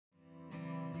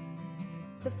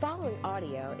The following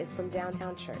audio is from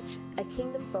Downtown Church, a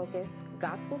kingdom-focused,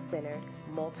 gospel-centered,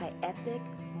 multi-ethnic,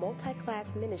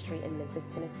 multi-class ministry in Memphis,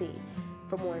 Tennessee.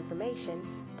 For more information,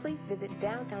 please visit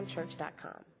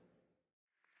downtownchurch.com.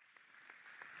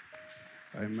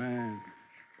 Amen.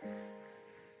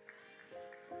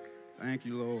 Thank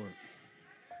you, Lord.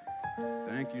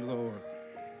 Thank you, Lord.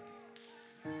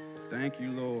 Thank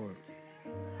you, Lord.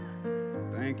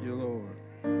 Thank you, Lord.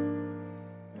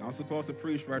 I'm supposed to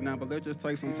preach right now, but let's just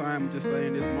take some time and just stay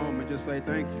in this moment and just say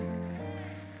thank you.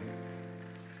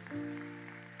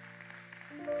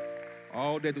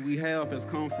 All that we have has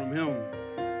come from him.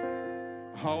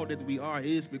 All that we are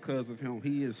is because of him.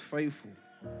 He is faithful.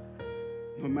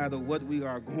 No matter what we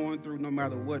are going through, no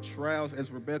matter what trials, as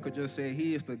Rebecca just said,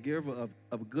 he is the giver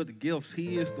of good gifts.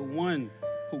 He is the one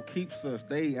who keeps us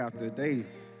day after day.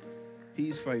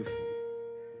 He's faithful.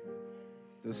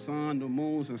 The sun, the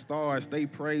moons, and stars, they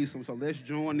praise him. So let's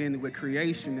join in with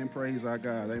creation and praise our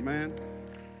God. Amen?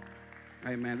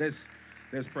 Amen.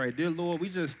 Let's pray. Dear Lord, we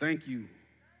just thank you.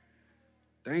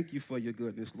 Thank you for your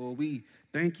goodness, Lord. We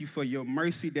thank you for your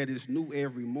mercy that is new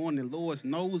every morning. Lord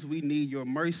knows we need your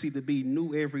mercy to be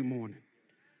new every morning.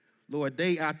 Lord,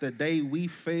 day after day we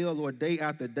fail. Lord, day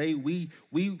after day we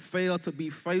fail to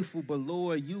be faithful. But,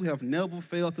 Lord, you have never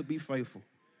failed to be faithful.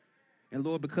 And,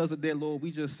 Lord, because of that, Lord,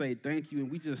 we just say thank you, and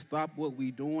we just stop what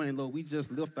we're doing. And, Lord, we just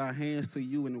lift our hands to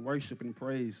you in worship and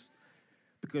praise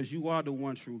because you are the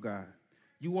one true God.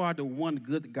 You are the one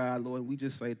good God, Lord, and we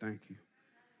just say thank you.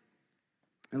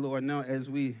 And, Lord, now as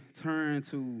we turn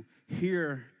to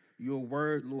hear your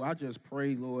word, Lord, I just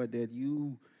pray, Lord, that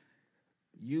you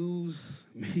use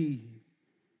me.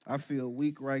 I feel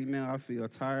weak right now. I feel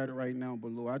tired right now.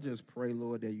 But, Lord, I just pray,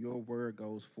 Lord, that your word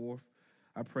goes forth.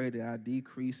 I pray that I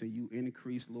decrease and you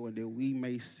increase, Lord, that we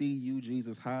may see you,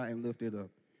 Jesus, high and lifted up.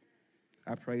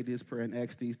 I pray this prayer and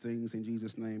ask these things in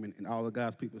Jesus' name. And all of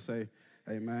God's people say,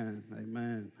 amen,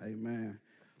 amen, amen.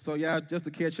 So, y'all, just to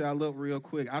catch y'all up real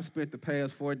quick, I spent the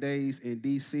past 4 days in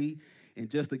D.C., and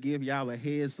just to give y'all a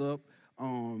heads up,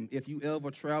 if you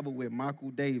ever travel with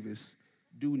Michael Davis,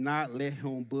 do not let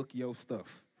him book your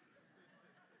stuff.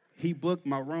 He booked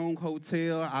my wrong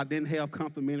hotel. I didn't have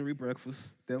complimentary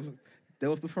breakfast. That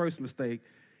was the first mistake.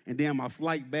 And then my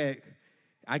flight back,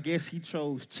 I guess he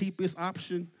chose cheapest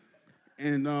option,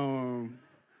 and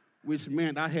which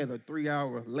meant I had a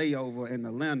 3-hour layover in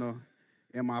Atlanta,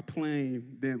 and my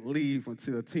plane didn't leave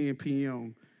until 10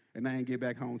 p.m., and I didn't get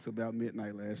back home till about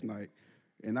midnight last night.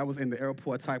 And I was in the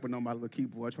airport typing on my little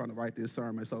keyboard trying to write this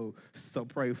sermon, so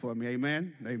pray for me.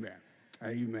 Amen? Amen.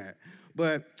 Amen.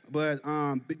 But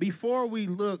before we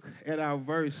look at our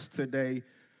verse today,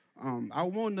 I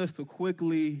want us to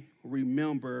quickly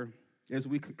remember as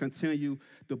we continue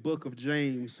the book of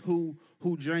James, who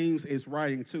James is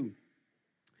writing to.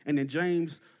 And in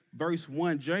James, verse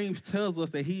 1, James tells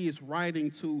us that he is writing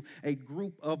to a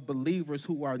group of believers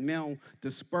who are now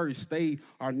dispersed. They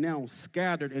are now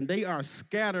scattered, and they are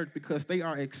scattered because they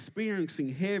are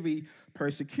experiencing heavy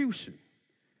persecution.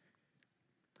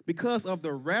 Because of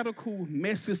the radical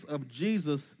message of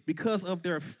Jesus, because of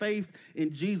their faith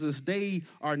in Jesus, they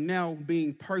are now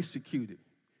being persecuted.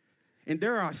 And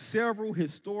there are several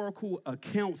historical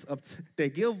accounts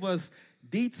that give us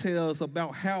details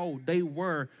about how they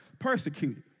were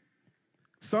persecuted.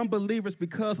 Some believers,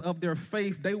 because of their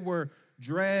faith, they were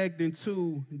dragged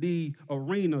into the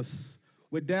arenas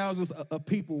with thousands of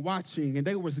people watching, and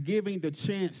they was given the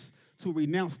chance to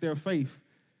renounce their faith,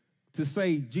 to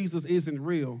say Jesus isn't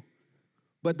real.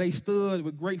 But they stood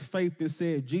with great faith and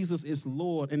said, Jesus is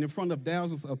Lord. And in front of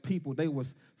thousands of people, they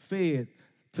was fed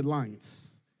to lions.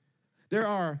 There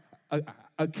are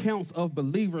accounts of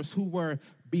believers who were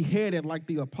beheaded like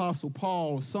the Apostle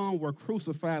Paul. Some were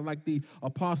crucified like the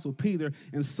Apostle Peter.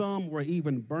 And some were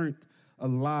even burnt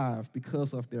alive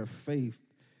because of their faith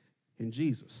in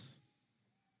Jesus.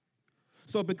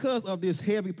 So because of this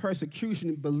heavy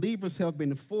persecution, believers have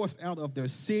been forced out of their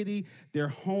city, their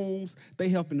homes. They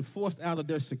have been forced out of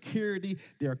their security,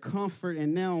 their comfort,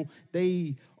 and now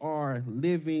they are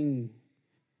living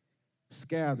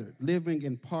scattered, living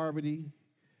in poverty,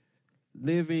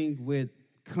 living with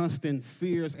constant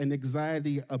fears and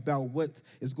anxiety about what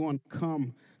is going to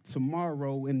come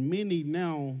tomorrow. And many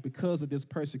now, because of this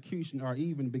persecution, are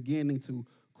even beginning to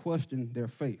question their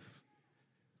faith.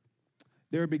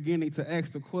 They're beginning to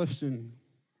ask the question,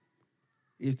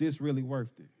 is this really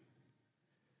worth it?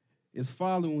 Is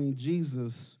following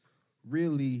Jesus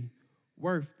really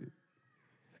worth it?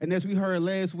 And as we heard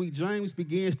last week, James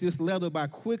begins this letter by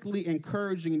quickly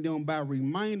encouraging them, by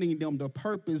reminding them the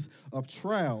purpose of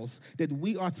trials, that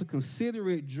we are to consider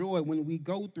it joy when we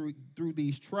go through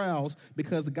these trials,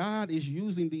 because God is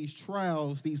using these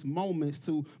trials, these moments,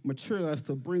 to mature us,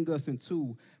 to bring us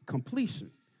into completion.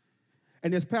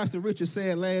 And as Pastor Richard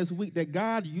said last week, that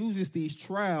God uses these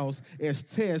trials as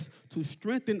tests to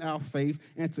strengthen our faith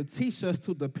and to teach us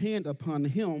to depend upon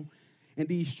him. And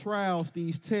these trials,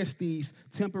 these tests, these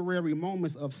temporary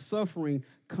moments of suffering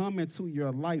come into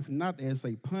your life not as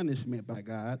a punishment by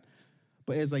God,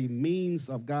 but as a means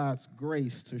of God's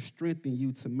grace to strengthen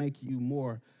you, to make you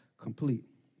more complete.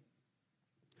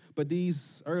 But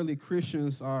these early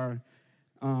Christians are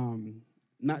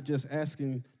not just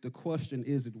asking the question,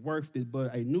 is it worth it,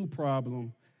 but a new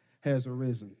problem has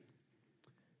arisen.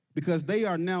 Because they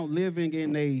are now living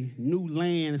in a new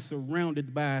land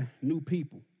surrounded by new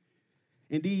people.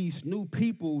 And these new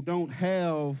people don't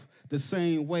have the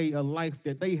same way of life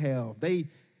that they have.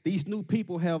 These new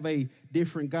people have a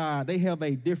different God. They have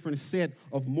a different set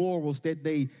of morals that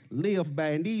they live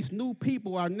by. And these new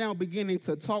people are now beginning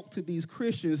to talk to these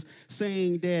Christians,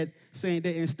 saying that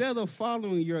instead of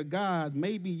following your God,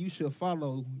 maybe you should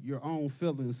follow your own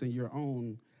feelings and your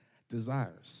own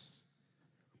desires.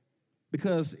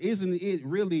 Because isn't it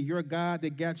really your God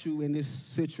that got you in this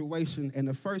situation in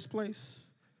the first place?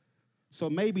 So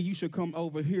maybe you should come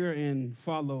over here and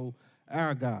follow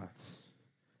our gods.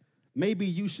 Maybe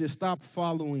you should stop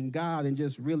following God and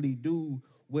just really do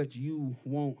what you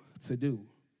want to do.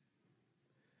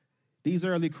 These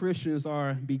early Christians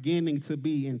are beginning to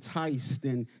be enticed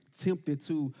and tempted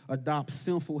to adopt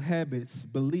sinful habits,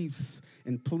 beliefs,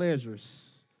 and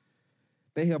pleasures.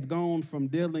 They have gone from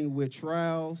dealing with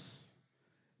trials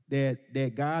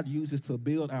that God uses to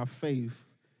build our faith,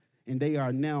 and they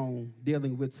are now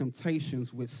dealing with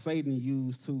temptations which Satan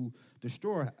used to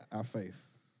destroy our faith.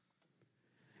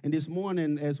 And this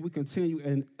morning, as we continue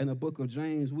in the book of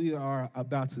James, we are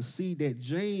about to see that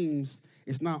James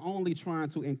is not only trying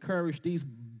to encourage these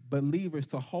believers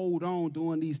to hold on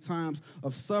during these times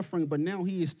of suffering, but now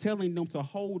he is telling them to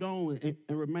hold on and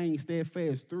remain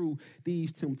steadfast through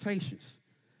these temptations.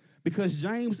 Because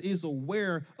James is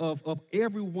aware of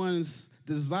everyone's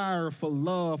desire for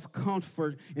love,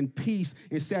 comfort, and peace,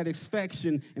 and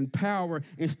satisfaction, and power,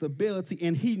 and stability.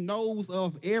 And he knows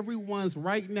of everyone's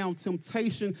right now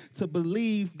temptation to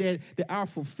believe that our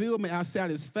fulfillment, our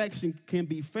satisfaction can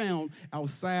be found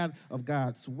outside of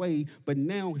God's way. But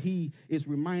now he is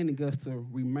reminding us to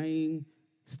remain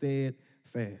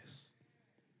steadfast.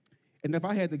 And if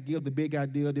I had to give the big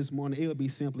idea this morning, it would be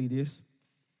simply this: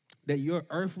 that your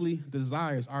earthly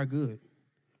desires are good.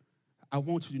 I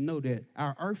want you to know that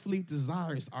our earthly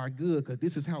desires are good, because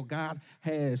this is how God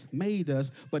has made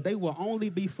us, but they will only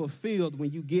be fulfilled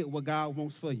when you get what God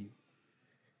wants for you.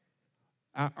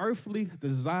 Our earthly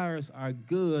desires are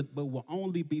good, but will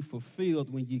only be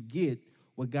fulfilled when you get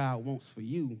what God wants for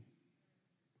you,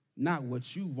 not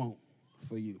what you want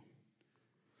for you.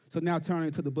 So now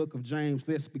turning to the book of James,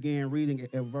 let's begin reading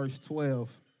at verse 12,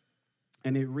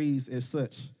 and it reads as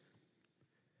such: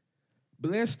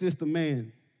 Blessed is the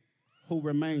man who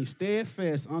remains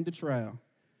steadfast under trial.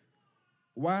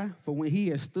 Why? For when he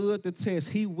has stood the test,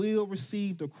 he will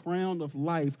receive the crown of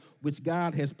life which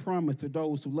God has promised to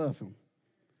those who love him.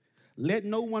 Let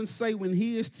no one say when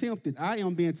he is tempted, I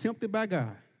am being tempted by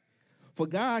God. For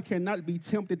God cannot be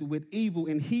tempted with evil,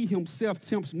 and he himself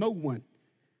tempts no one.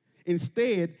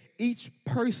 Instead, each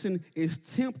person is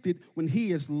tempted when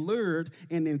he is lured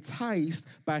and enticed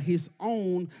by his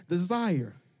own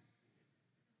desire.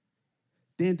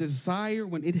 Then desire,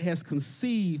 when it has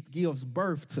conceived, gives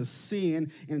birth to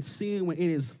sin, and sin, when it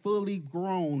is fully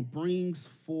grown, brings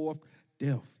forth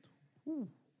death. Ooh.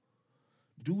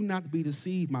 Do not be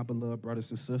deceived, my beloved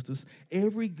brothers and sisters.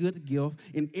 Every good gift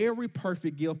and every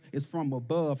perfect gift is from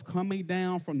above, coming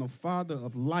down from the Father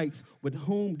of lights, with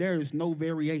whom there is no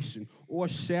variation or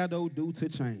shadow due to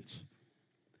change.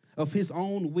 Of his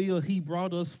own will, he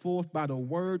brought us forth by the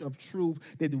word of truth,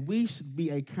 that we should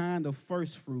be a kind of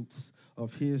first fruits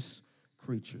of his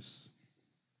creatures.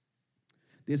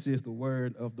 This is the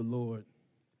word of the Lord.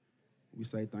 We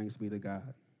say thanks be to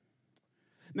God.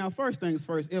 Now, first things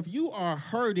first, if you are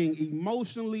hurting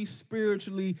emotionally,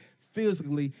 spiritually,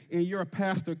 physically, and your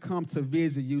pastor comes to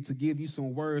visit you to give you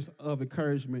some words of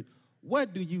encouragement,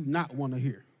 what do you not want to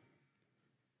hear?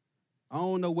 I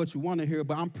don't know what you want to hear,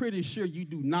 but I'm pretty sure you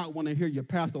do not want to hear your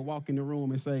pastor walk in the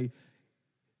room and say,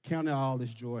 count it all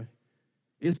as joy.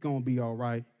 It's going to be all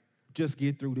right. Just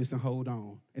get through this and hold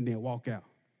on, and then walk out.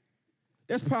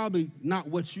 That's probably not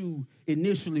what you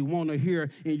initially want to hear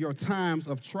in your times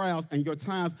of trials and your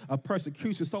times of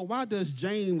persecution. So why does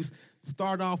James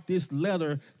start off this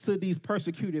letter to these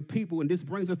persecuted people? And this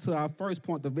brings us to our first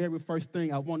point. The very first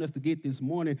thing I want us to get this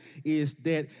morning is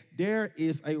that there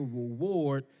is a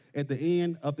reward at the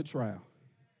end of the trial.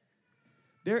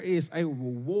 There is a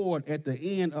reward at the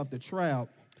end of the trial.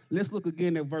 Let's look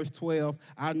again at verse 12.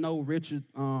 I know Richard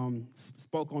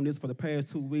spoke on this for the past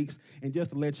 2 weeks, and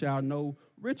just to let y'all know,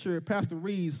 Pastor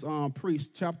Reeves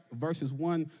preached verses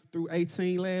 1 through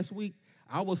 18 last week.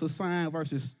 I was assigned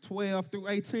verses 12 through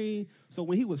 18. So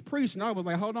when he was preaching, I was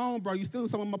like, hold on, bro, you're stealing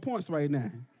some of my points right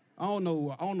now. I don't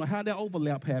know how that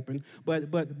overlap happened, but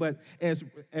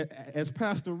as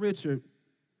Pastor Richard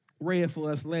read for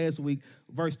us last week,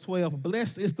 verse 12,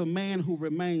 blessed is the man who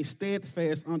remains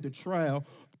steadfast under trial.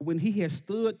 When he has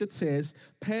stood the test,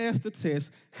 passed the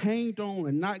test, hanged on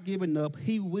and not given up,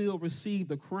 he will receive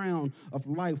the crown of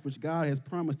life which God has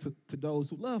promised to those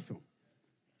who love him.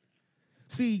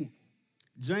 See,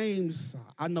 James,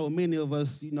 I know many of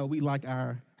us, we like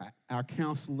our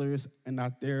counselors and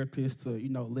our therapists to,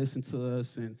 listen to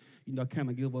us and, kind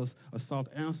of give us a soft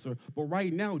answer. But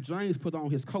right now, James put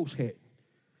on his coach hat.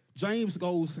 James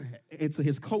goes into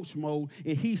his coach mode,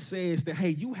 and he says that, hey,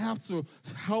 you have to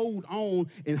hold on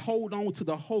to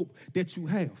the hope that you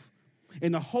have.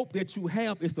 And the hope that you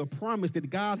have is the promise that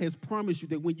God has promised you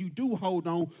that when you do hold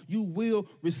on, you will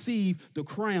receive the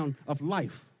crown of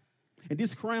life. And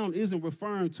this crown isn't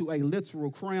referring to a literal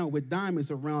crown with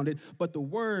diamonds around it, but the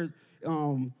word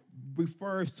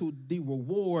refers to the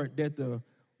reward that the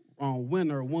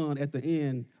winner won at the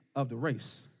end of the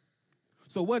race.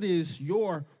 So what is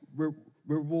your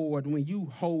reward when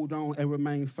you hold on and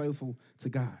remain faithful to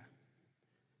God?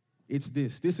 It's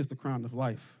this. This is the crown of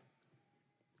life.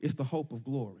 It's the hope of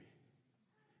glory.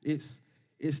 It's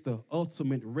the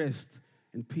ultimate rest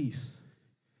and peace.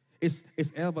 It's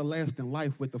everlasting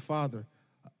life with the Father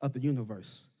of the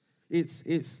universe. It's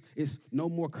no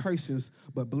more curses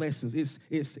but blessings.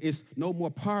 It's no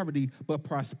more poverty but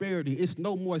prosperity. It's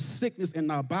no more sickness in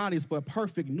our bodies but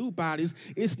perfect new bodies.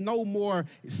 It's no more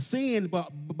sin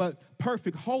but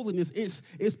perfect holiness.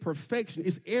 It's perfection.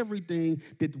 It's everything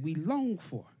that we long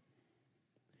for.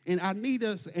 And I need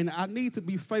to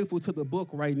be faithful to the book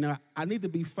right now. I need to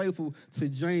be faithful to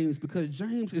James because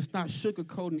James is not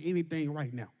sugarcoating anything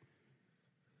right now.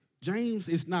 James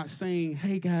is not saying,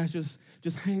 hey, guys,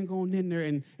 just hang on in there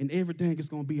and everything is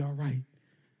going to be all right.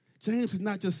 James is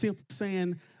not just simply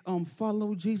saying,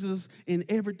 follow Jesus and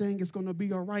everything is going to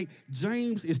be all right.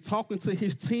 James is talking to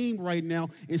his team right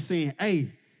now and saying,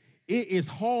 hey, it is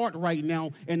hard right now,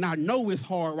 and I know it's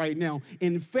hard right now.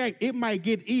 In fact, it might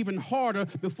get even harder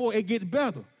before it gets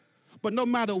better. But no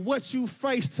matter what you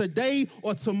face today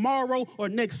or tomorrow or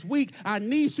next week, I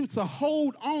need you to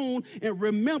hold on and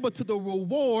remember to the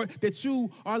reward that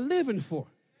you are living for.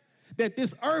 That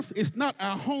this earth is not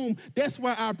our home. That's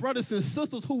why our brothers and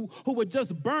sisters who were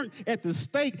just burnt at the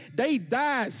stake, they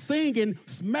died singing,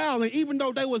 smiling. Even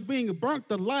though they was being burnt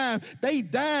alive, they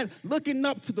died looking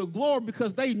up to the glory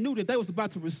because they knew that they was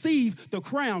about to receive the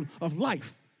crown of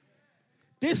life.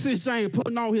 This is James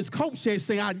putting on his coat hat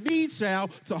saying, I need y'all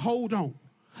to hold on.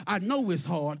 I know it's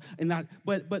hard,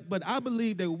 but I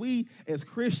believe that we as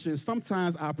Christians,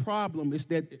 sometimes our problem is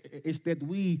that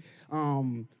we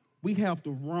have the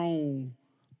wrong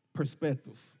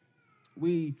perspective.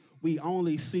 We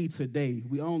only see today.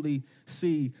 We only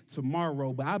see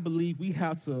tomorrow. But I believe we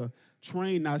have to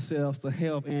train ourselves to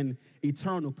have an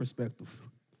eternal perspective.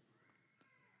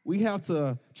 We have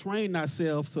to train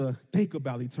ourselves to think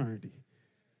about eternity.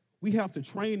 We have to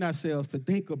train ourselves to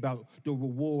think about the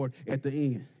reward at the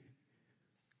end.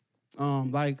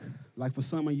 Like for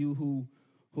some of you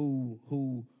who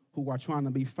are trying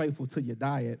to be faithful to your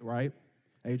diet, right?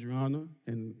 Adriana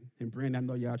and Brenda, I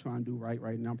know y'all trying to do right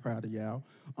now. I'm proud of y'all.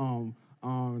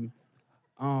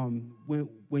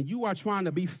 When you are trying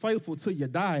to be faithful to your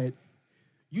diet,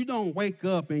 you don't wake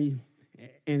up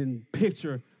and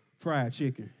picture fried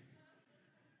chicken.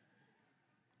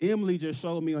 Emily just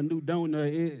showed me a new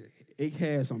donut. It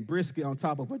had some brisket on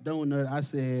top of a donut. I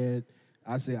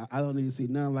said, I don't need to see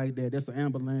nothing like that. That's an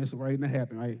ambulance waiting to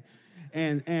happen, right?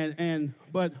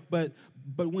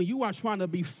 But when you are trying to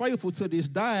be faithful to this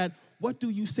diet, what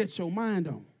do you set your mind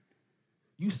on?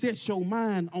 You set your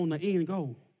mind on the end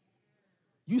goal.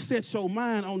 You set your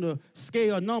mind on the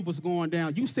scale numbers going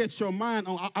down. You set your mind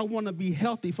on, I want to be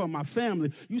healthy for my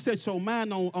family. You set your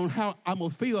mind on how I'm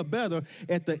going to feel better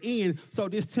at the end. So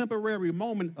this temporary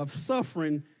moment of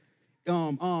suffering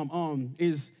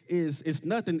is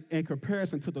nothing in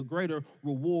comparison to the greater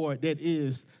reward that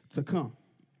is to come.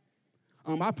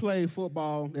 I played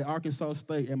football at Arkansas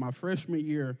State, and my freshman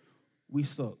year, we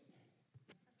sucked.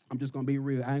 I'm just going to be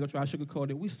real. I ain't going to try to sugarcoat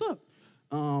it. We sucked.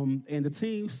 And the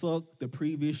team sucked the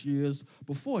previous years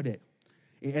before that.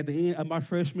 And at the end of my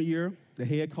freshman year, the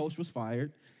head coach was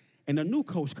fired, and a new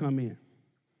coach come in.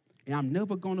 And I'm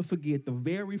never going to forget the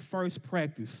very first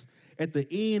practice. At the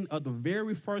end of the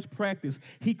very first practice,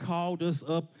 he called us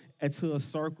up into a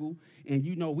circle. And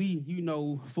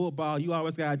football, you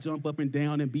always got to jump up and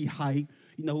down and be hyped.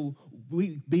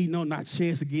 We beating on our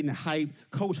chest and getting hyped.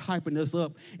 Coach hyping us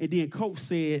up. And then coach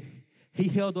said, he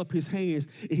held up his hands,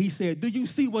 and he said, "Do you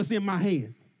see what's in my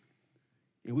hand?"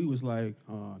 And we was like,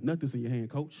 "Nothing's in your hand,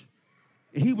 coach."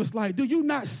 And he was like, "Do you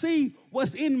not see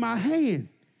what's in my hand?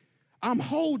 I'm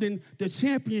holding the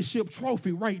championship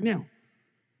trophy right now.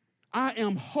 I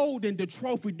am holding the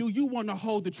trophy. Do you want to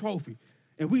hold the trophy?"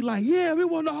 And we like, "Yeah, we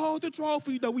want to hold the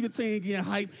trophy." We the team getting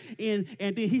hyped. And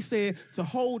then he said, to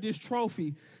hold this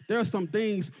trophy, there are some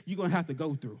things you're going to have to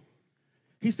go through.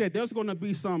 He said there's going to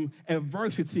be some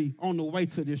adversity on the way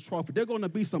to this trophy. There's going to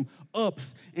be some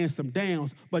ups and some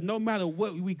downs. But no matter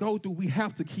what we go through, we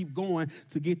have to keep going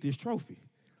to get this trophy.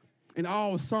 And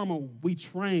all summer, we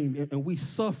trained and we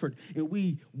suffered and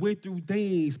we went through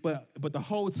things. But the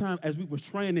whole time as we was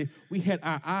training, we had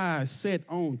our eyes set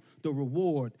on the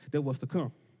reward that was to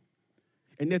come.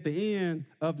 And at the end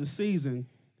of the season,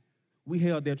 we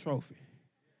held that trophy.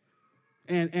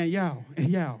 And y'all,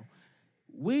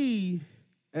 we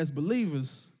as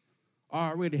believers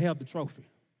already have the trophy.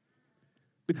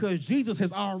 Because Jesus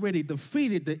has already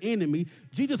defeated the enemy.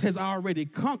 Jesus has already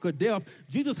conquered death.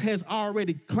 Jesus has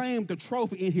already claimed the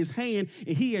trophy in his hand.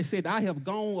 And he has said, "I have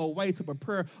gone away to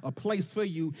prepare a place for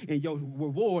you, and your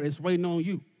reward is waiting on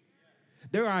you."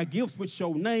 There are gifts with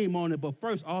your name on it, but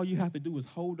first, all you have to do is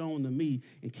hold on to me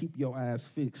and keep your eyes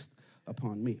fixed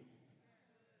upon me.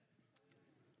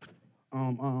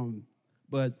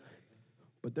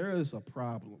 But there is a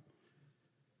problem.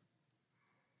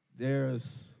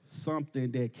 There's something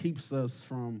that keeps us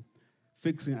from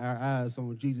fixing our eyes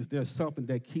on Jesus. There's something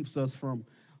that keeps us from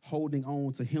holding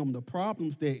on to him. The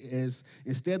problem is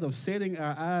instead of setting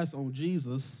our eyes on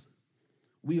Jesus,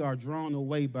 we are drawn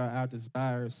away by our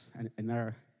desires and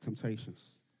our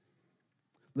temptations.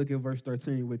 Look at verse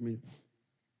 13 with me.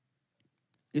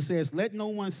 It says, "Let no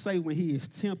one say when he is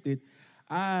tempted,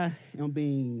 'I am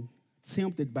being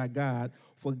tempted by God,'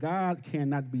 for God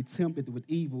cannot be tempted with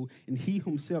evil, and he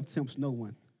himself tempts no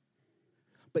one.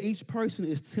 But each person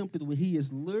is tempted when he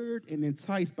is lured and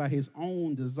enticed by his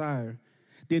own desire.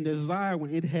 Then desire,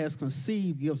 when it has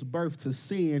conceived, gives birth to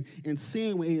sin, and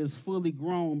sin, when it is fully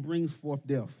grown, brings forth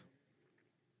death."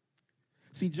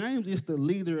 See, James is the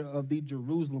leader of the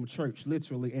Jerusalem church,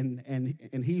 literally,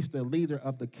 and he's the leader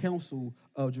of the council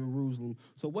of Jerusalem.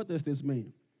 So what does this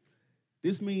mean?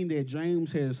 This means that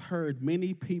James has heard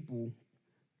many people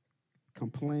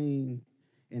complain,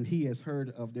 and he has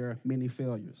heard of their many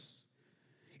failures.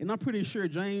 And I'm pretty sure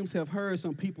James have heard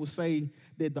some people say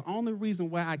that the only reason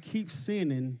why I keep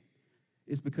sinning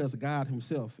is because God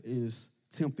himself is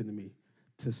tempting me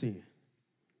to sin.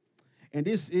 And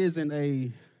this isn't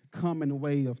a common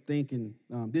way of thinking.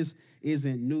 This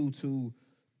isn't new to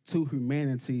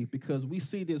humanity, because we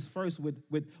see this first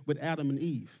with Adam and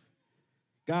Eve.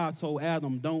 God told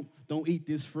Adam, don't eat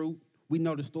this fruit. We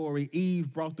know the story.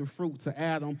 Eve brought the fruit to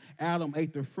Adam. Adam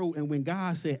ate the fruit. And when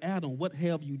God said, "Adam, what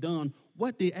have you done?"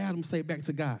 what did Adam say back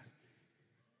to God?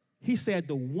 He said,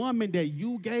 "The woman that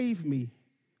you gave me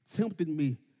tempted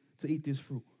me to eat this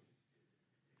fruit."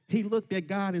 He looked at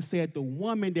God and said, "The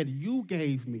woman that you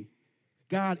gave me,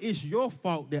 God, it's your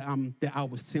fault that I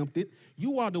was tempted.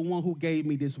 You are the one who gave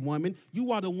me this woman.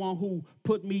 You are the one who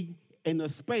put me in a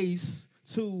space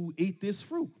to eat this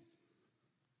fruit."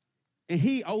 And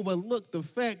he overlooked the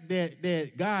fact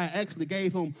that God actually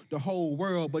gave him the whole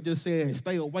world, but just said,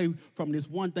 "Stay away from this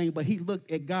one thing." But he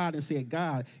looked at God and said,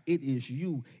 "God, it is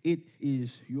you. It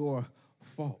is your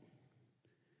fault."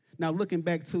 Now, looking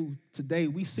back to today,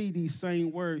 we see these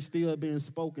same words still being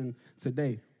spoken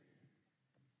today.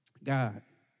 "God,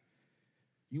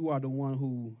 you are the one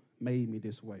who made me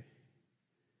this way.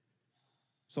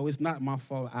 So it's not my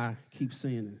fault I keep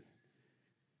sinning.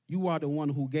 You are the one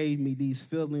who gave me these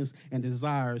feelings and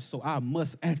desires, so I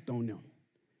must act on them.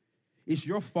 It's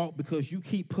your fault because you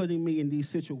keep putting me in these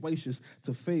situations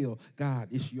to fail. God,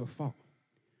 it's your fault."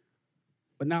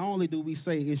 But not only do we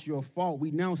say it's your fault,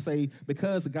 we now say,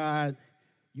 because God,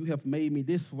 you have made me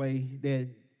this way, that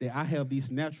I have these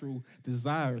natural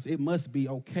desires, it must be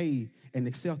okay and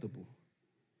acceptable.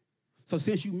 So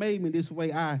since you made me this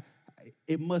way,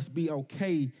 it must be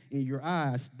okay in your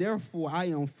eyes. Therefore, I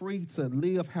am free to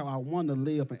live how I want to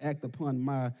live and act upon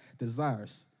my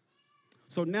desires.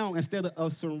 So now, instead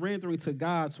of surrendering to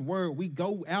God's word, we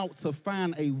go out to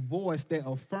find a voice that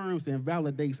affirms and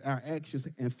validates our actions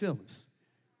and feelings.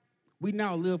 We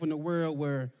now live in a world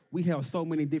where we have so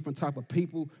many different type of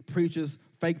people, preachers,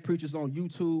 fake preachers on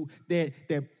YouTube, that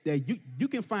you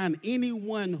can find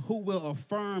anyone who will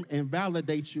affirm and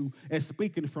validate you as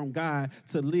speaking from God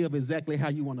to live exactly how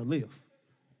you want to live.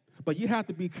 But you have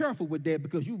to be careful with that,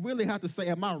 because you really have to say,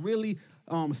 am I really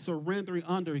surrendering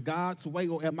under God's way,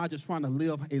 or am I just trying to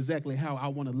live exactly how I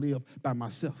want to live by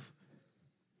myself?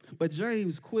 But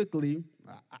James quickly,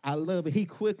 I love it, he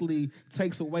quickly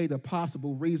takes away the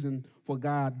possible reason for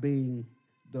God being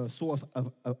the source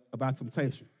of our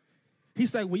temptation. He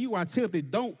said, when you are tempted,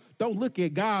 don't look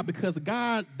at God, because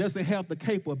God doesn't have the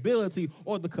capability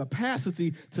or the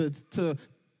capacity to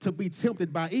be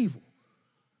tempted by evil.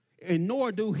 And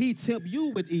nor do he tempt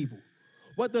you with evil.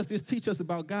 What does this teach us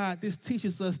about God? This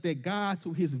teaches us that God,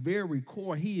 to his very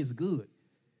core, he is good.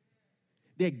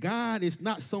 That God is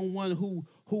not someone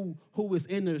who is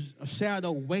in the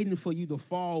shadow waiting for you to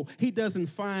fall. He doesn't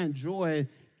find joy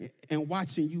in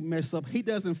watching you mess up. He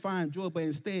doesn't find joy, but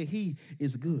instead he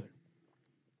is good.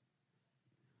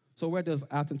 So where does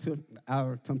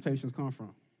our temptations come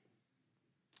from?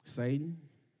 Satan.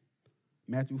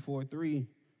 Matthew 4:3,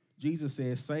 Jesus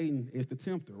says Satan is the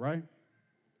tempter, right?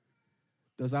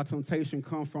 Does our temptation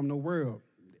come from the world,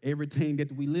 everything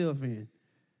that we live in?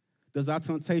 Does our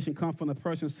temptation come from the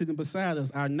person sitting beside us,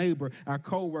 our neighbor, our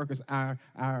co-workers, our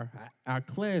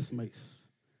classmates?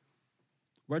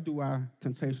 Where do our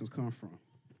temptations come from?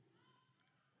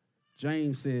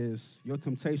 James says your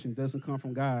temptation doesn't come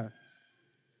from God.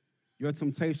 Your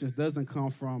temptations doesn't come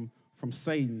from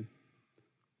Satan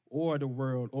or the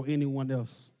world or anyone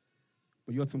else,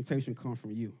 but your temptation comes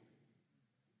from you.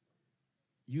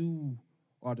 You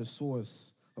are the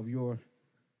source of your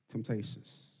temptations.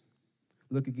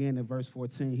 Look again at verse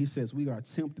 14. He says, we are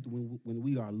tempted when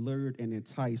we are lured and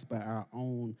enticed by our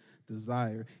own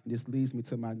desire. And this leads me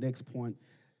to my next point.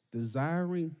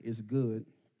 Desiring is good,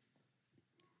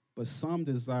 but some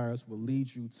desires will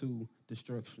lead you to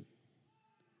destruction.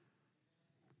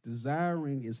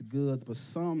 Desiring is good, but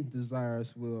some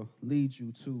desires will lead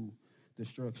you to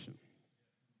destruction.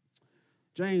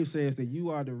 James says that you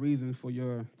are the reason for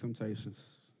your temptations,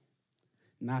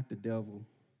 not the devil.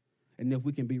 And if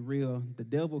we can be real, the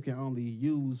devil can only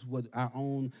use what our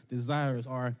own desires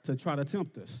are to try to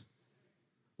tempt us.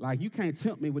 Like, you can't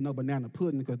tempt me with no banana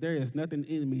pudding, because there is nothing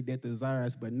in me that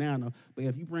desires banana. But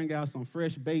if you bring out some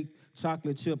fresh baked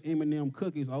chocolate chip M&M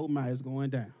cookies, oh my, it's going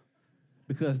down.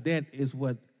 Because that is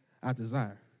what I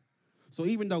desire. So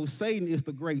even though Satan is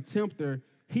the great tempter,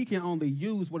 he can only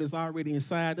use what is already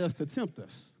inside us to tempt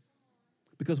us,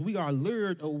 because we are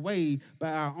lured away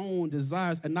by our own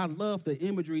desires. And I love the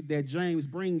imagery that James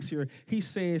brings here. He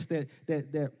says that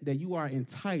you are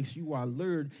enticed, you are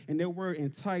lured. And that word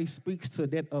entice speaks to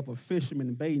that of a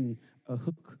fisherman baiting a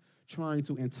hook, trying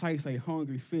to entice a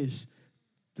hungry fish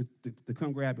to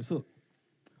come grab his hook.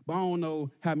 But I don't know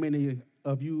how many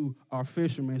of you are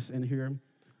fishermen in here.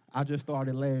 I just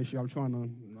started last year. I'm trying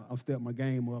to step my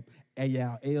game up. Hey,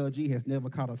 y'all, LG has never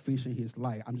caught a fish in his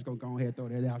life. I'm just going to go ahead and throw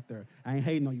that out there. I ain't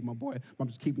hating on you, my boy. I'm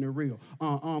just keeping it real.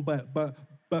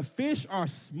 But fish are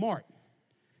smart.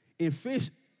 And fish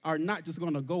are not just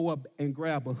going to go up and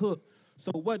grab a hook.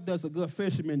 So what does a good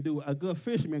fisherman do? A good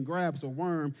fisherman grabs a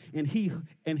worm, and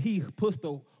he puts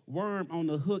the worm on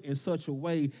the hook in such a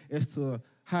way as to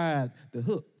hide the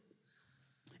hook.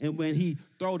 And when he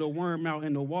throw the worm out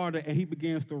in the water and he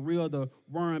begins to reel the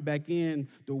worm back in,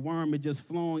 the worm is just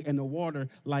flowing in the water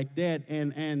like that.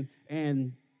 And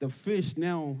the fish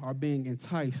now are being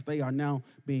enticed. They are now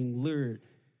being lured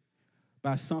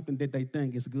by something that they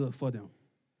think is good for them.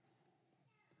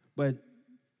 But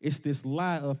it's this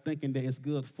lie of thinking that it's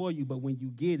good for you, but when you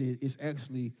get it, it's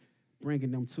actually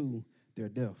bringing them to their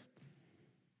death.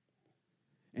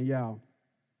 And y'all,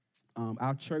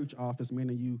 our church office,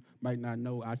 many of you might not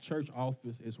know, our church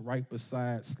office is right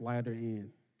beside Slider Inn.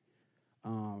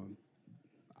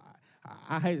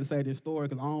 I hate to say this story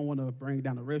because I don't want to bring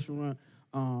down the restaurant,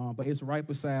 but it's right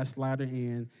beside Slider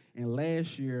Inn. And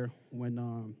last year,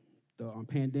 when the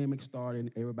pandemic started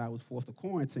and everybody was forced to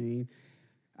quarantine,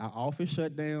 our office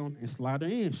shut down and Slider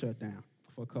Inn shut down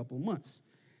for a couple of months.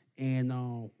 And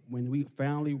when we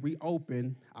finally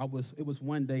reopened, it was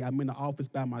one day I'm in the office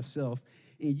by myself.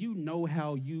 And you know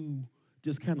how you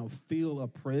just kind of feel a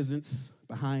presence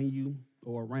behind you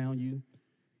or around you,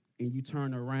 and you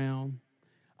turn around.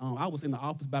 I was in the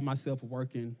office by myself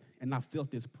working, and I felt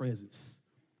this presence.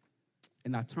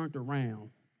 and I turned around,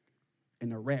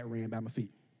 and a rat ran by my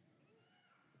feet.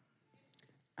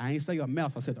 I ain't say a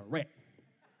mouse, I said a rat.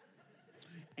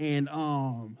 And,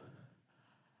 I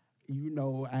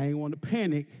ain't want to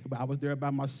panic, but I was there by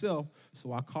myself,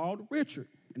 so I called Richard,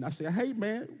 and I said, hey,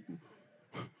 man,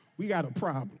 we got a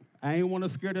problem. I ain't want to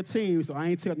scare the team, so I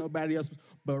ain't tell nobody else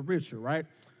but Richard, right?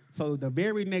 So the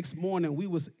very next morning, we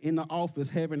was in the office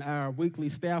having our weekly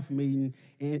staff meeting,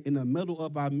 and in the middle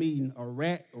of our meeting, a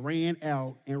rat ran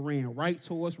out and ran right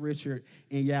towards Richard,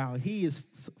 and y'all, he is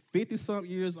 50-something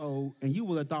years old, and you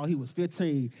would have thought he was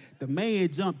 15. The man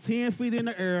jumped 10 feet in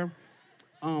the air.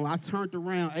 I turned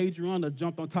around, Adriana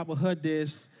jumped on top of her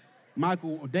desk,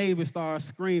 Michael Davis started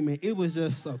screaming. It was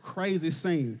just a crazy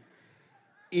scene.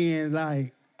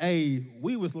 And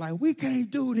we was like, we can't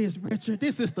do this, Richard.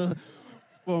 This is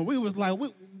we was like,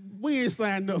 we ain't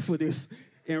signed up for this.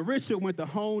 And Richard went to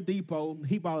Home Depot.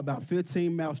 He bought about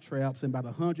 15 mouse traps and about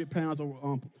 100 pounds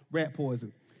of rat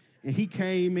poison. And he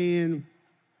came in,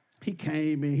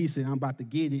 he said, I'm about to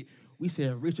get it. We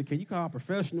said, Richard, can you call a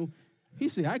professional? He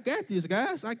said, I got this,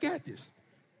 guys, I got this.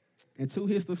 And to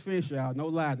his defense, y'all, no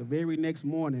lie, the very next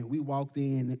morning, we walked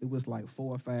in, it was like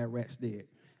 4 or 5 rats dead.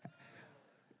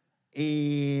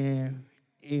 And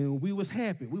we was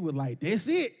happy. We were like, that's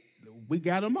it. We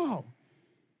got them all.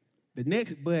 The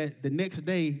next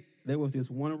day, there was this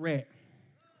one rat,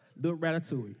 little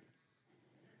Ratatouille.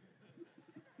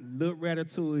 Little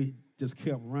Ratatouille just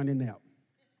kept running out.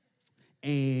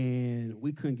 And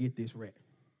we couldn't get this rat.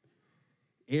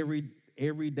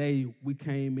 Every day we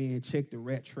came in, checked the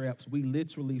rat traps. We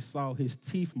literally saw his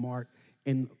teeth mark,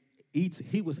 and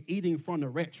he was eating from the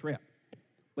rat trap,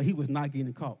 but he was not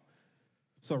getting caught.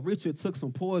 So Richard took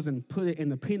some poison, put it in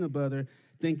the peanut butter,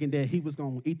 thinking that he was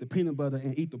going to eat the peanut butter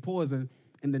and eat the poison.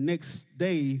 And the next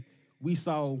day, we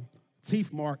saw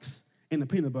teeth marks in the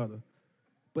peanut butter.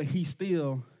 But he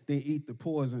still didn't eat the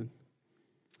poison.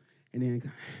 And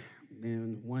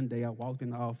then one day I walked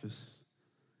in the office,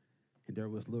 and there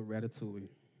was little Ratatouille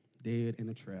dead in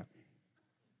a trap.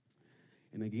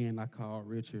 And again, I called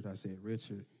Richard. I said,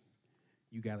 Richard,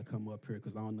 you got to come up here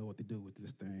because I don't know what to do with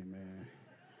this thing, man.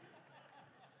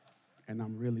 And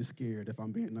I'm really scared, if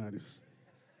I'm being honest.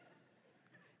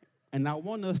 And I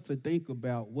want us to think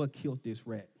about what killed this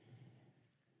rat.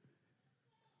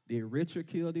 Did Richard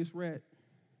kill this rat?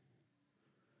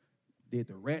 Did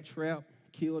the rat trap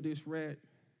kill this rat?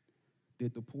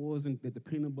 Did the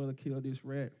peanut butter kill this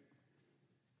rat?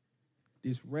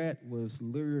 This rat was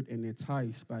lured and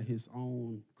enticed by his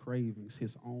own cravings,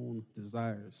 his own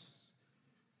desires.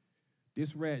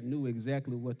 This rat knew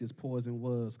exactly what this poison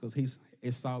was because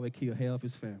it saw it kill half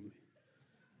his family.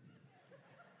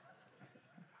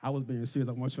 I was being serious.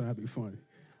 I wasn't trying to be funny.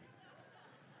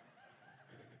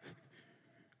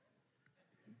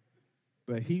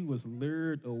 But he was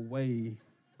lured away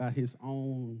by his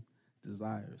own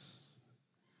desires.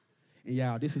 And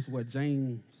y'all, this is what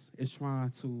James is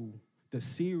the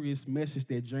serious message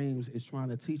that James is trying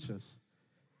to teach us.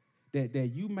 That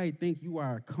you may think you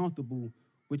are comfortable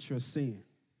with your sin.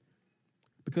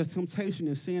 Because temptation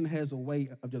and sin has a way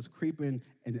of just creeping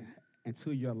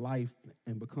into your life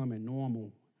and becoming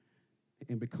normal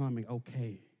and becoming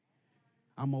okay.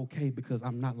 I'm okay because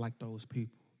I'm not like those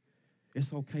people.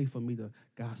 It's okay for me to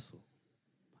gossip.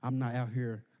 I'm not out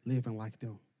here living like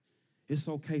them. It's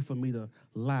okay for me to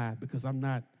lie because I'm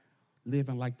not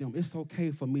living like them. It's okay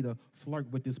for me to flirt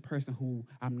with this person who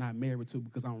I'm not married to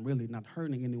because I'm really not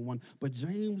hurting anyone. But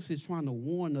James is trying to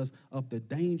warn us of the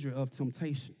danger of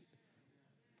temptation.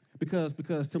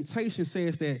 Because temptation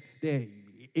says that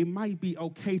it might be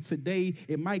okay today,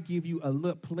 it might give you a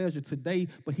little pleasure today,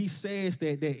 but he says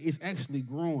that it's actually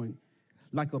growing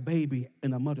like a baby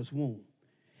in a mother's womb.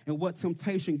 And what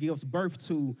temptation gives birth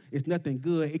to is nothing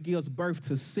good. It gives birth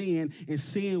to sin, and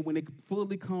sin, when it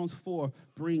fully comes forth,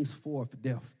 brings forth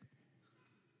death.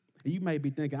 And you may be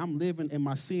thinking, I'm living in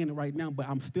my sin right now, but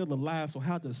I'm still alive, so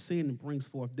how does sin bring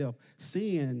forth death?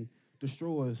 Sin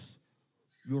destroys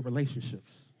your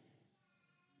relationships.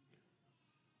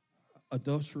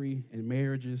 Adultery in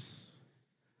marriages,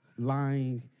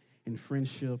 lying in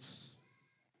friendships.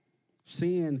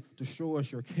 Sin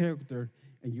destroys your character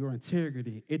and your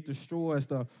integrity. It destroys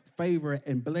the favor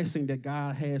and blessing that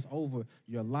God has over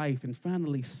your life. And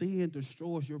finally, sin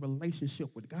destroys your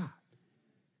relationship with God.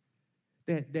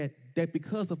 That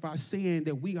because of our sin,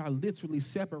 that we are literally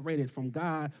separated from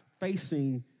God,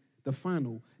 facing the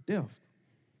final death.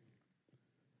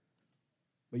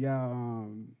 But y'all,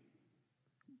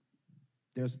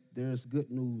 there's good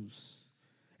news.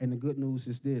 And the good news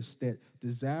is this, that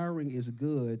desiring is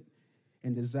good,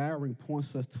 and desiring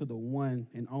points us to the one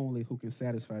and only who can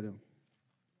satisfy them.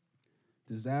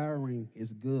 Desiring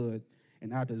is good,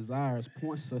 and our desires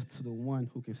points us to the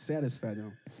one who can satisfy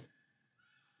them.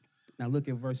 Now look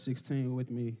at verse 16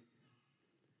 with me.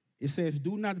 It says,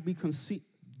 do not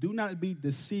be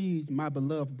deceived, my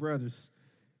beloved brothers,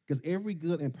 because every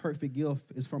good and perfect gift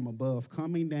is from above,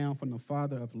 coming down from the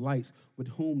Father of lights, with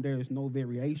whom there is no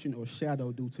variation or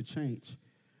shadow due to change.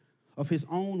 Of his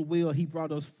own will, he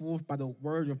brought us forth by the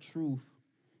word of truth,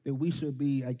 that we should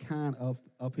be a kind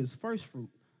of his first fruit,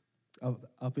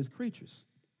 of his creatures.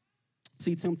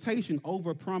 See, temptation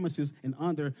over promises and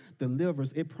under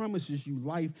delivers. It promises you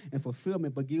life and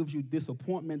fulfillment, but gives you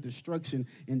disappointment, destruction,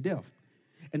 and death.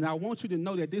 And I want you to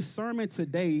know that this sermon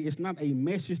today is not a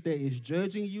message that is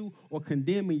judging you or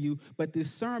condemning you, but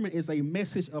this sermon is a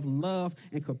message of love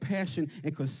and compassion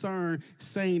and concern,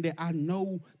 saying that I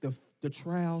know the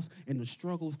trials and the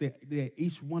struggles that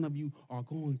each one of you are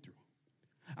going through.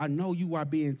 I know you are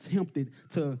being tempted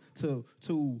to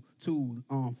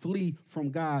flee from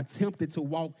God, tempted to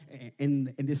walk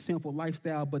in this sinful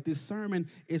lifestyle. But this sermon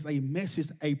is a message,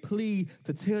 a plea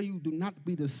to tell you, do not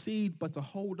be deceived, but to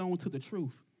hold on to the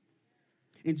truth.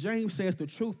 And James says the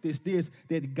truth is this,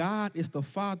 that God is the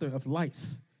Father of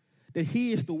lights, that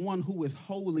he is the one who is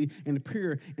holy and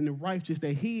pure and righteous,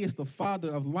 that he is the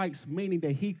Father of lights, meaning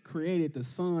that he created the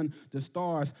sun, the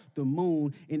stars, the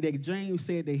moon, and that James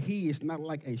said that he is not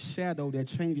like a shadow that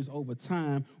changes over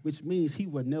time, which means he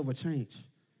will never change.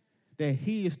 That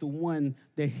he is the one,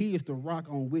 that he is the rock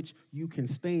on which you can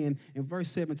stand. And verse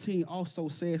 17 also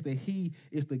says that he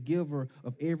is the giver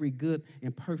of every good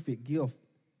and perfect gift.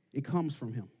 It comes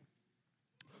from him.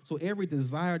 So every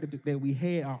desire that we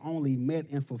had are only met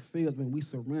and fulfilled when we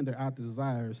surrender our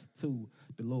desires to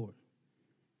the Lord.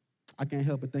 I can't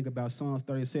help but think about Psalms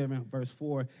 37, verse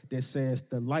 4, that says,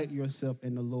 delight yourself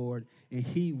in the Lord, and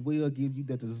he will give you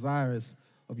the desires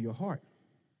of your heart.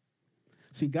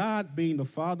 See, God being the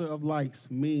Father of lights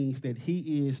means that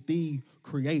he is the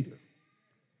creator,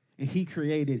 and he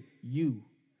created you.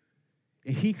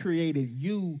 And he created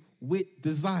you with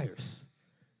desires.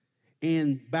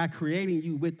 And by creating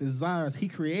you with desires, he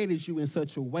created you in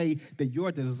such a way that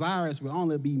your desires will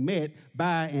only be met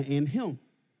by and in him,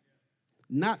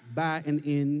 not by and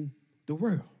in the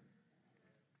world.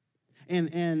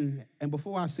 And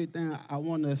before I sit down, I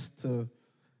want us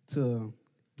to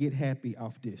get happy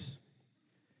off this.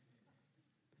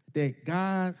 That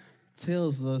God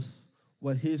tells us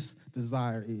what his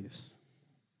desire is.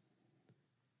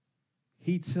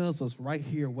 He tells us right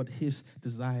here what his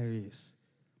desire is.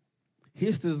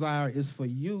 His desire is for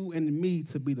you and me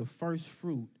to be the first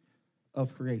fruit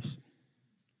of creation.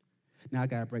 Now, I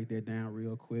got to break that down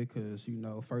real quick because,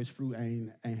 first fruit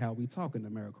ain't how we talk in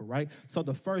America, right? So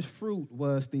the first fruit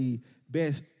was the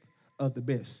best of the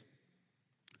best.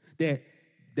 That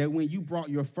when you brought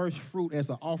your first fruit as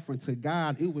an offering to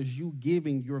God, it was you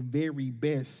giving your very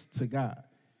best to God.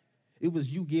 It was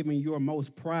you giving your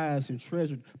most prized and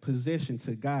treasured possession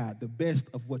to God, the best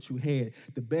of what you had,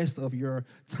 the best of your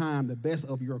time, the best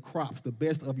of your crops, the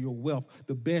best of your wealth,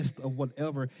 the best of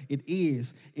whatever it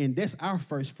is. And that's our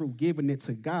first fruit, giving it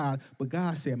to God. But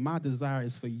God said, my desire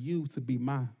is for you to be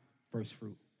my first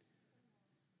fruit.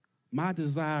 My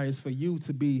desire is for you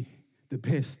to be the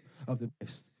best of the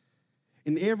best.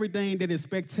 In everything that is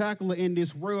spectacular in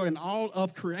this world and all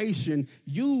of creation,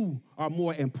 you are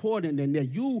more important than that.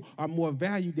 You are more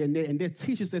valued than that. And that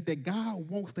teaches us that God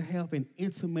wants to have an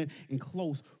intimate and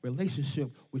close relationship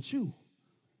with you.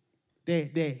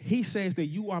 That he says that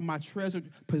you are my treasured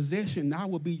possession. I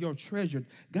will be your treasured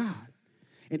God.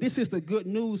 And this is the good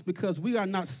news because we are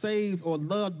not saved or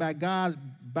loved by God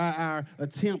by our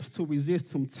attempts to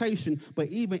resist temptation, but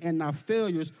even in our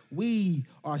failures, we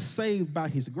are saved by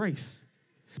his grace.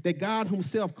 That God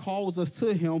himself calls us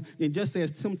to him, and just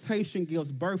as temptation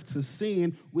gives birth to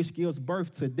sin, which gives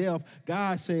birth to death,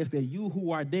 God says that you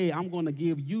who are dead, I'm going to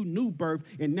give you new birth,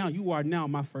 and now you are now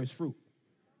my first fruit.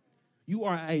 You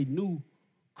are a new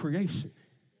creation.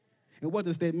 And what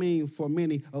does that mean for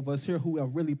many of us here who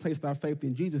have really placed our faith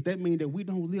in Jesus? That means that we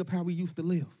don't live how we used to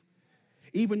live.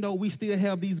 Even though we still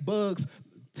have these bugs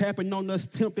tapping on us,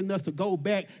 tempting us to go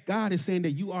back, God is saying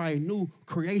that you are a new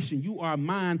creation. You are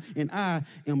mine, and I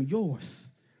am yours.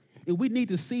 And we need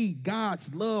to see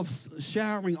God's love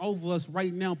showering over us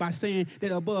right now by saying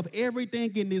that above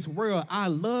everything in this world, I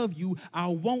love you, I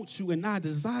want you, and I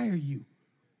desire you.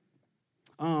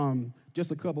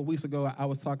 Just a couple of weeks ago, I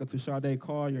was talking to Sade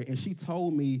Collier, and she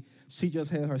told me she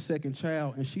just had her second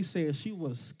child, and she said she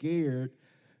was scared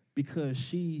because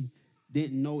she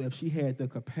didn't know if she had the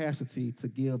capacity to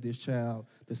give this child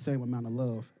the same amount of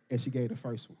love as she gave the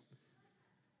first one.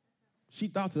 She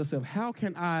thought to herself, how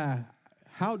can I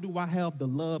how do I have the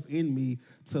love in me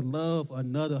to love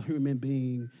another human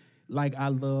being like I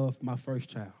love my first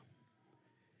child?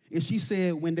 And she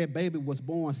said when that baby was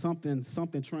born, something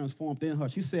transformed in her.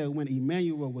 She said when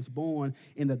Emmanuel was born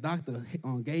and the doctor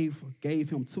gave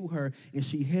him to her and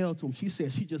she held to him, she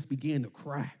said she just began to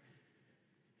cry.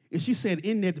 And she said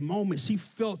in that moment, she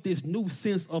felt this new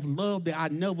sense of love that I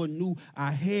never knew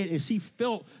I had. And she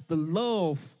felt the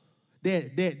love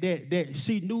that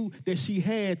she knew that she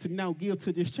had to now give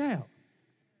to this child.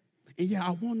 And yeah, I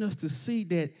want us to see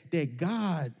that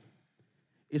God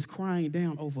is crying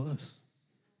down over us.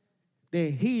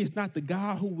 That he is not the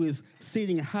God who is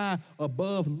sitting high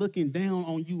above, looking down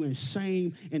on you in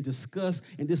shame and disgust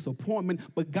and disappointment.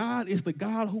 But God is the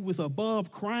God who is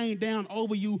above, crying down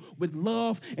over you with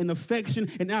love and affection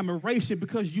and admiration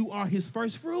because you are his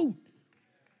first fruit.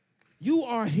 You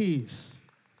are his.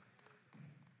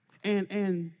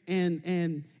 And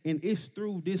it's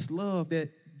through this love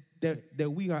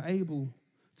that we are able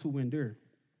to endure.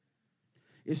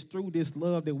 It's through this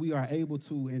love that we are able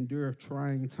to endure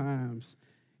trying times.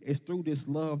 It's through this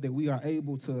love that we are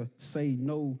able to say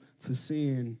no to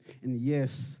sin and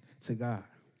yes to God.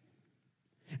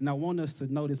 And I want us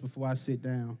to know this before I sit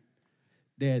down,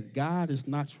 that God is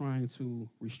not trying to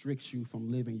restrict you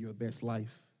from living your best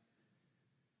life,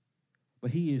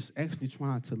 but he is actually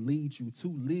trying to lead you to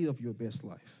live your best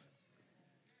life.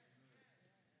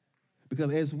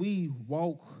 Because as we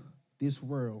walk this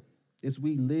world, as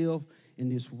we live in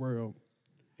this world,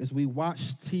 as we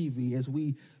watch TV, as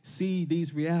we see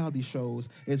these reality shows,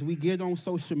 as we get on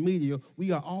social media,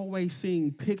 we are always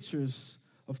seeing pictures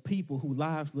of people whose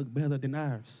lives look better than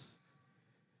ours.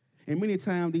 And many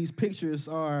times these pictures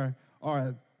will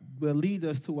lead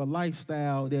us to a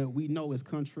lifestyle that we know is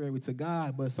contrary to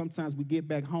God, but sometimes we get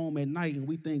back home at night and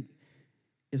we think,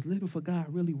 is living for God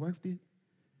really worth it?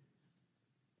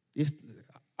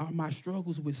 Are my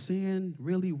struggles with sin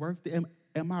really worth it?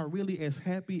 Am I really as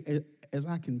happy as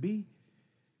I can be?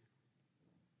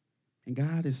 And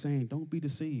God is saying, don't be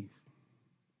deceived.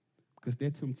 Because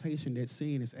that temptation, that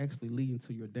sin is actually leading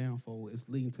to your downfall. It's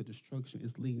leading to destruction.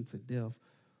 It's leading to death.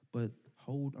 But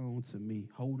hold on to me.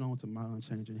 Hold on to my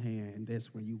unchanging hand. And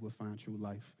that's when you will find true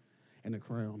life and the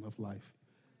crown of life.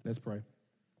 Let's pray.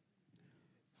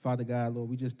 Father God, Lord,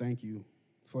 we just thank you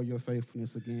for your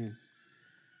faithfulness again.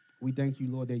 We thank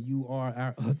you, Lord, that you are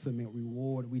our ultimate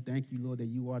reward. We thank you, Lord, that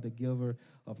you are the giver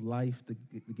of life, the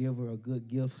giver of good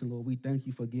gifts. And, Lord, we thank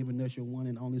you for giving us your one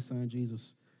and only Son,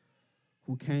 Jesus,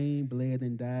 who came, bled,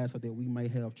 and died so that we may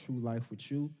have true life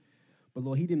with you. But,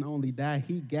 Lord, he didn't only die,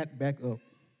 he got back up,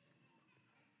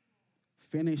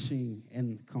 finishing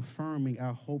and confirming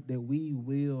our hope that we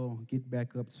will get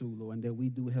back up to, Lord, and that we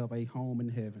do have a home in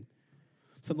heaven.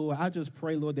 So, Lord, I just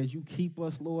pray, Lord, that you keep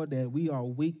us, Lord, that we are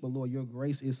weak, but, Lord, your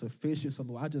grace is sufficient. So,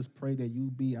 Lord, I just pray that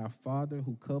you be our Father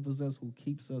who covers us, who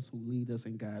keeps us, who leads us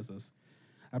and guides us.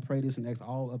 I pray this and ask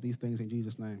all of these things in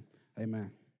Jesus' name. Amen.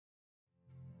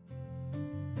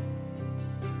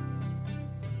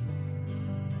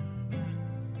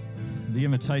 The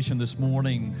invitation this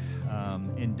morning,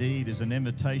 indeed, is an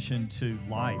invitation to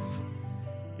life.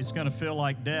 It's going to feel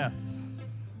like death,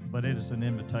 but it is an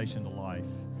invitation to life.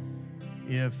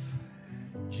 If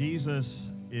Jesus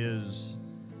is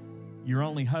your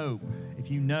only hope, if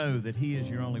you know that he is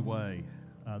your only way,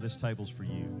 this table's for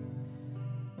you.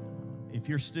 If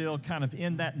you're still kind of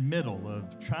in that middle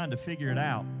of trying to figure it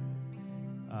out,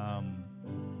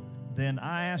 then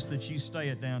I ask that you stay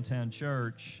at Downtown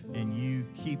Church and you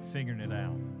keep figuring it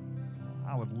out.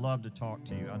 I would love to talk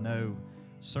to you. I know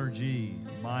Sergi,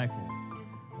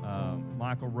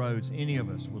 Michael Rhodes, any of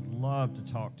us would love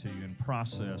to talk to you and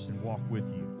process and walk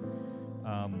with you.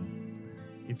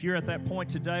 If you're at that point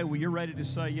today where you're ready to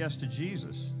say yes to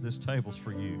Jesus, this table's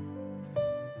for you.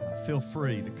 Feel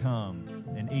free to come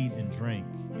and eat and drink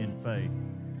in faith.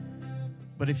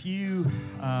 But if you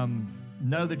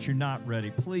know that you're not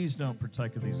ready, please don't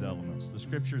partake of these elements. The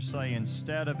scriptures say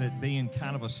instead of it being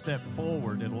kind of a step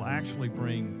forward, it'll actually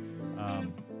bring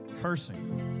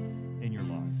cursing in your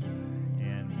life.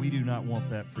 And we do not want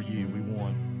that for you. We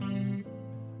want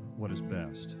what is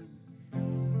best.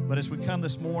 But as we come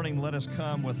this morning, let us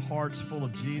come with hearts full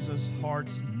of Jesus,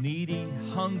 hearts needy,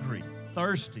 hungry,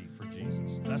 thirsty for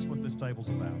Jesus. That's what this table's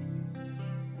about.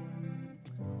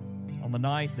 On the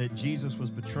night that Jesus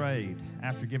was betrayed,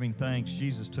 after giving thanks,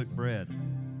 Jesus took bread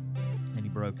and he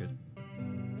broke it.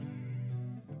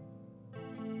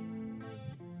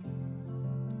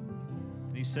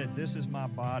 And he said, "This is my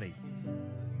body,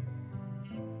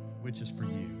 which is for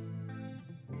you."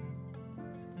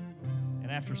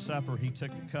 And after supper, he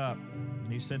took the cup and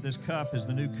he said, "This cup is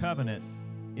the new covenant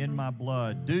in my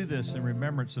blood. Do this in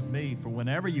remembrance of me, for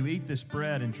whenever you eat this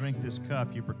bread and drink this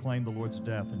cup, you proclaim the Lord's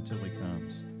death until he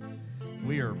comes.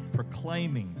 We are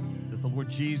proclaiming that the Lord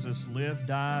Jesus lived,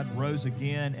 died, rose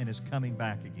again, and is coming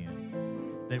back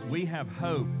again. That we have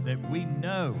hope, that we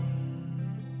know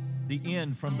the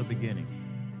end from the beginning,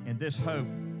 and this hope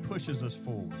pushes us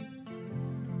forward.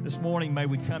 This morning, may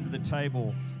we come to the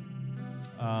table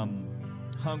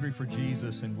hungry for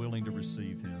Jesus and willing to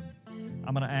receive him.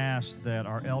 I'm going to ask that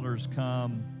our elders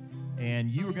come, and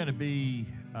you are going to be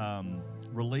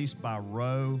released by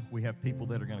row. We have people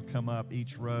that are going to come up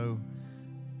each row.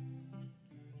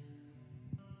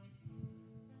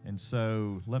 And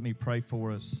so let me pray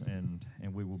for us, and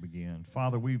we will begin.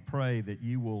 Father, we pray that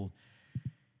you will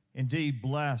indeed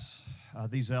bless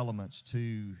these elements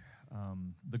to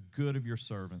the good of your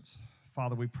servants.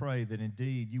 Father, we pray that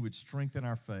indeed you would strengthen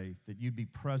our faith, that you'd be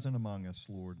present among us,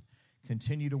 Lord.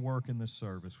 Continue to work in this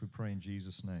service. We pray in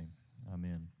Jesus' name.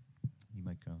 Amen. You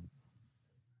may come.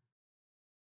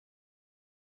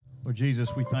 Lord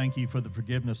Jesus, we thank you for the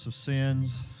forgiveness of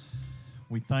sins.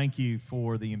 We thank you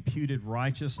for the imputed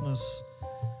righteousness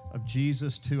of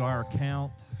Jesus to our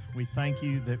account. We thank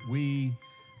you that we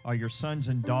are your sons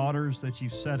and daughters, that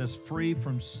you've set us free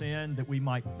from sin, that we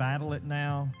might battle it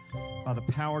now by the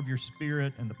power of your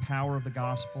Spirit and the power of the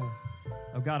gospel.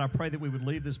 Oh God, I pray that we would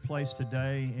leave this place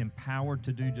today empowered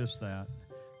to do just that,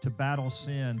 to battle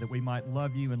sin, that we might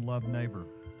love you and love neighbor,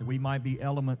 that we might be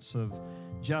elements of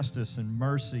justice and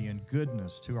mercy and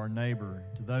goodness to our neighbor,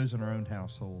 to those in our own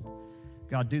household.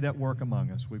 God, do that work among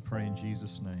us, we pray in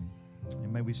Jesus' name.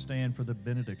 And may we stand for the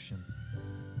benediction.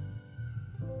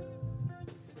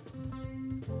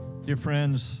 Dear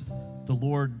friends, the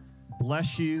Lord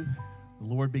bless you. The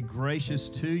Lord be gracious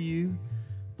to you.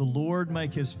 The Lord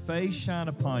make his face shine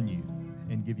upon you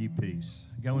and give you peace.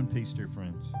 Go in peace, dear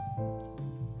friends.